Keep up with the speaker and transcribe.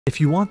If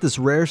you want this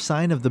rare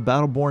sign of the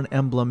Battleborn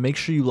emblem, make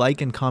sure you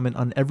like and comment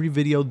on every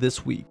video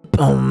this week.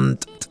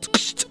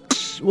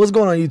 What's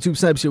going on YouTube?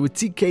 Snipes here with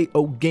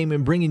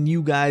TKOgaming, bringing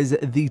you guys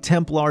the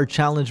Templar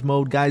challenge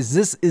mode. Guys,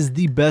 this is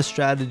the best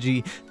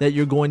strategy that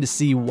you're going to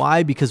see.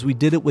 Why? Because we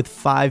did it with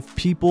 5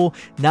 people,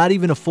 not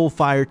even a full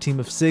fire team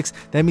of 6.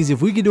 That means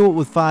if we can do it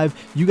with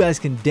 5, you guys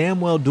can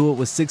damn well do it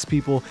with 6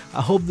 people.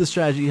 I hope this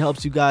strategy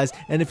helps you guys,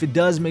 and if it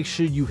does, make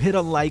sure you hit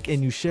a like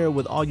and you share it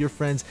with all your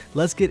friends.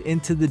 Let's get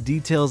into the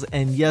details,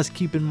 and yes,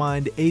 keep in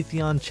mind,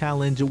 Atheon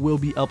challenge will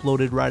be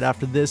uploaded right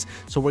after this,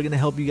 so we're going to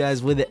help you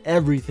guys with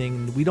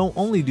everything. We don't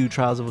only do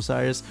Trials of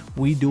Osiris,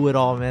 we do it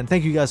all, man.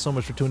 Thank you guys so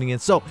much for tuning in.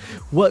 So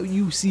what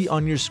you see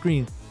on your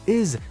screen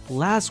is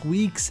last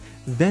week's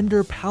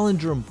vendor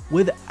palindrome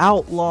with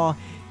Outlaw.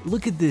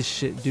 Look at this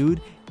shit, dude.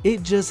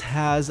 It just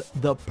has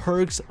the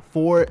perks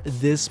for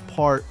this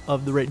part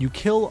of the raid. You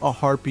kill a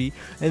harpy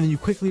and then you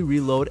quickly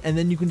reload, and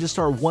then you can just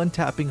start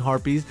one-tapping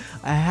harpies.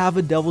 I have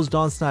a Devil's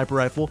Dawn sniper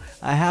rifle,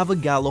 I have a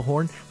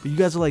Gallahorn, but you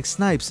guys are like,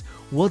 Snipes,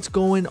 what's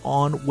going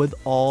on with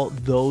all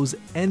those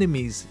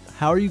enemies?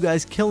 How are you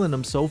guys killing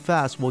them so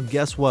fast? Well,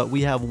 guess what?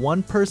 We have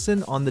one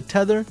person on the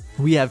tether,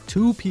 we have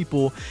 2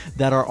 people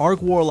that are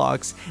Arc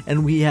Warlocks,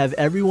 and we have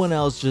everyone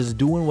else just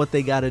doing what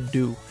they gotta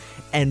do.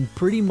 And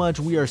pretty much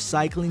we are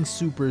cycling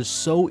supers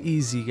so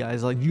easy,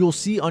 guys. Like you'll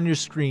see on your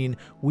screen,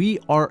 we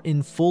are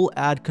in full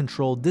ad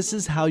control. This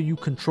is how you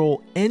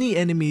control any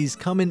enemies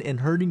coming and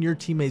hurting your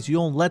teammates. You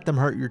don't let them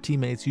hurt your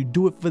teammates, you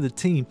do it for the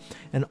team.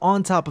 And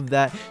on top of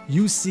that,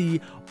 you see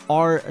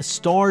our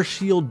star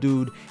shield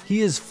dude.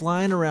 He is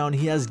flying around,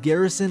 he has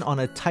garrison on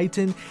a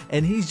Titan,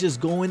 and he's just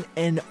going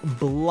and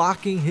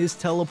blocking his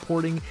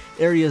teleporting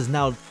areas.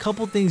 Now, a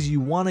couple things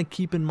you want to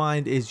keep in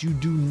mind is you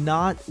do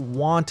not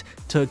want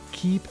to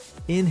keep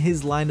in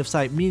his line of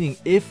sight, meaning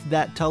if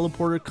that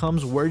teleporter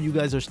comes where you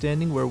guys are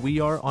standing, where we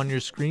are on your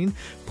screen,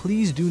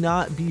 please do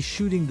not be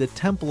shooting the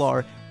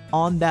Templar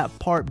on that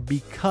part,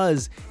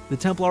 because the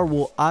Templar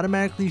will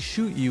automatically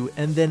shoot you,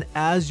 and then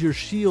as your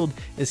shield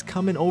is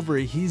coming over,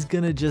 he's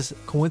gonna just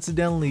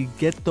coincidentally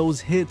get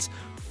those hits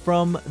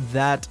from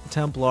that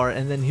Templar,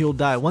 and then he'll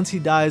die. Once he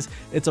dies,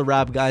 it's a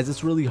wrap, guys.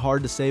 It's really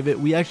hard to save it.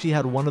 We actually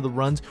had one of the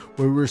runs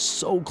where we were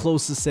so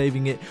close to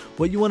saving it.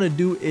 What you want to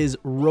do is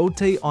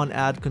rotate on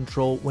ad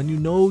control. When you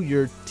know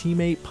your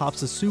teammate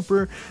pops a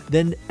super,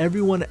 then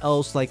everyone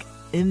else, like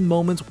in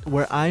moments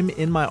where I'm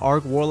in my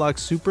Arc Warlock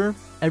super,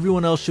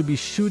 everyone else should be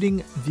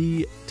shooting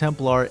the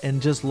Templar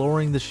and just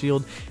lowering the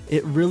shield.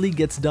 It really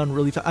gets done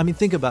really fast. I mean,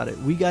 think about it.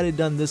 We got it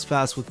done this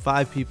fast with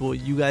 5 people.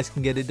 You guys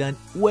can get it done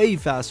way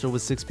faster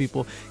with 6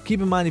 people.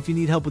 Keep in mind, if you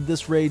need help with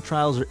this raid,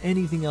 trials, or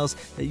anything else,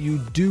 that you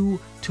do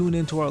tune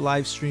into our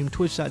live stream,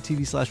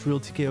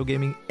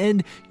 twitch.tv/realTKOgaming,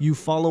 and you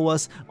follow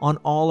us on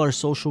all our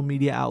social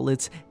media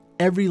outlets.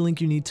 Every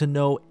link you need to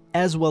know,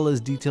 as well as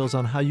details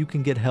on how you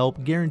can get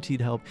help, guaranteed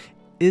help,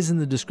 is in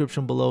the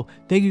description below.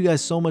 Thank you guys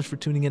so much for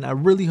tuning in. I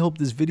really hope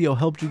this video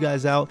helped you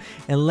guys out,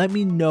 and let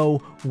me know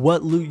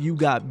what loot you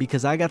got,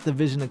 because I got the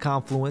Vision of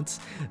Confluence,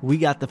 we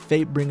got the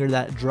Fatebringer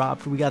that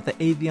dropped, we got the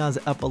Atheon's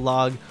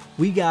Epilogue,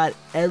 we got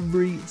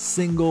every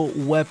single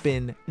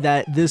weapon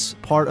that this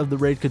part of the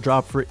raid could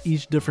drop for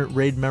each different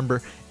raid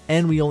member,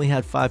 and we only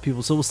had 5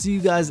 people. So we'll see you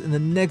guys in the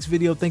next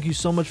video. Thank you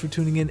so much for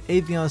tuning in.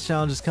 Atheon's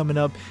challenge is coming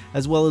up,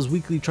 as well as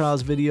weekly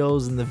trials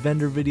videos, and the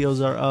vendor videos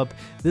are up.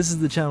 This is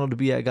the channel to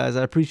be at, guys.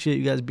 I appreciate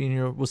you guys being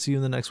here. We'll see you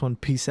in the next one.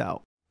 Peace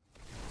out.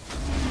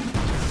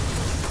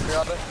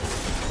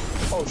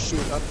 Oh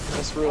shoot,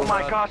 that's real. Oh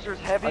my gosh, there's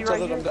heavy right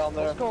here. Them down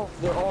there. Let's go.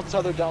 They're all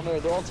tethered down there.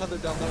 They're all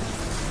tethered down there.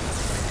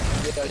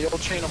 Yeah, you'll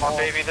chain them all.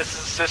 Baby,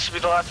 this should be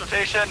the last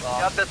rotation.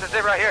 Yep, this is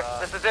it right here.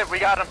 This is it. We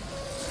got him.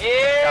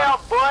 Yeah,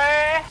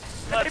 boy.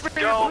 Let's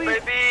go,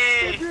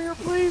 baby!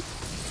 Please!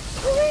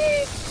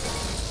 Please!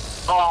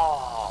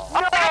 Oh! No!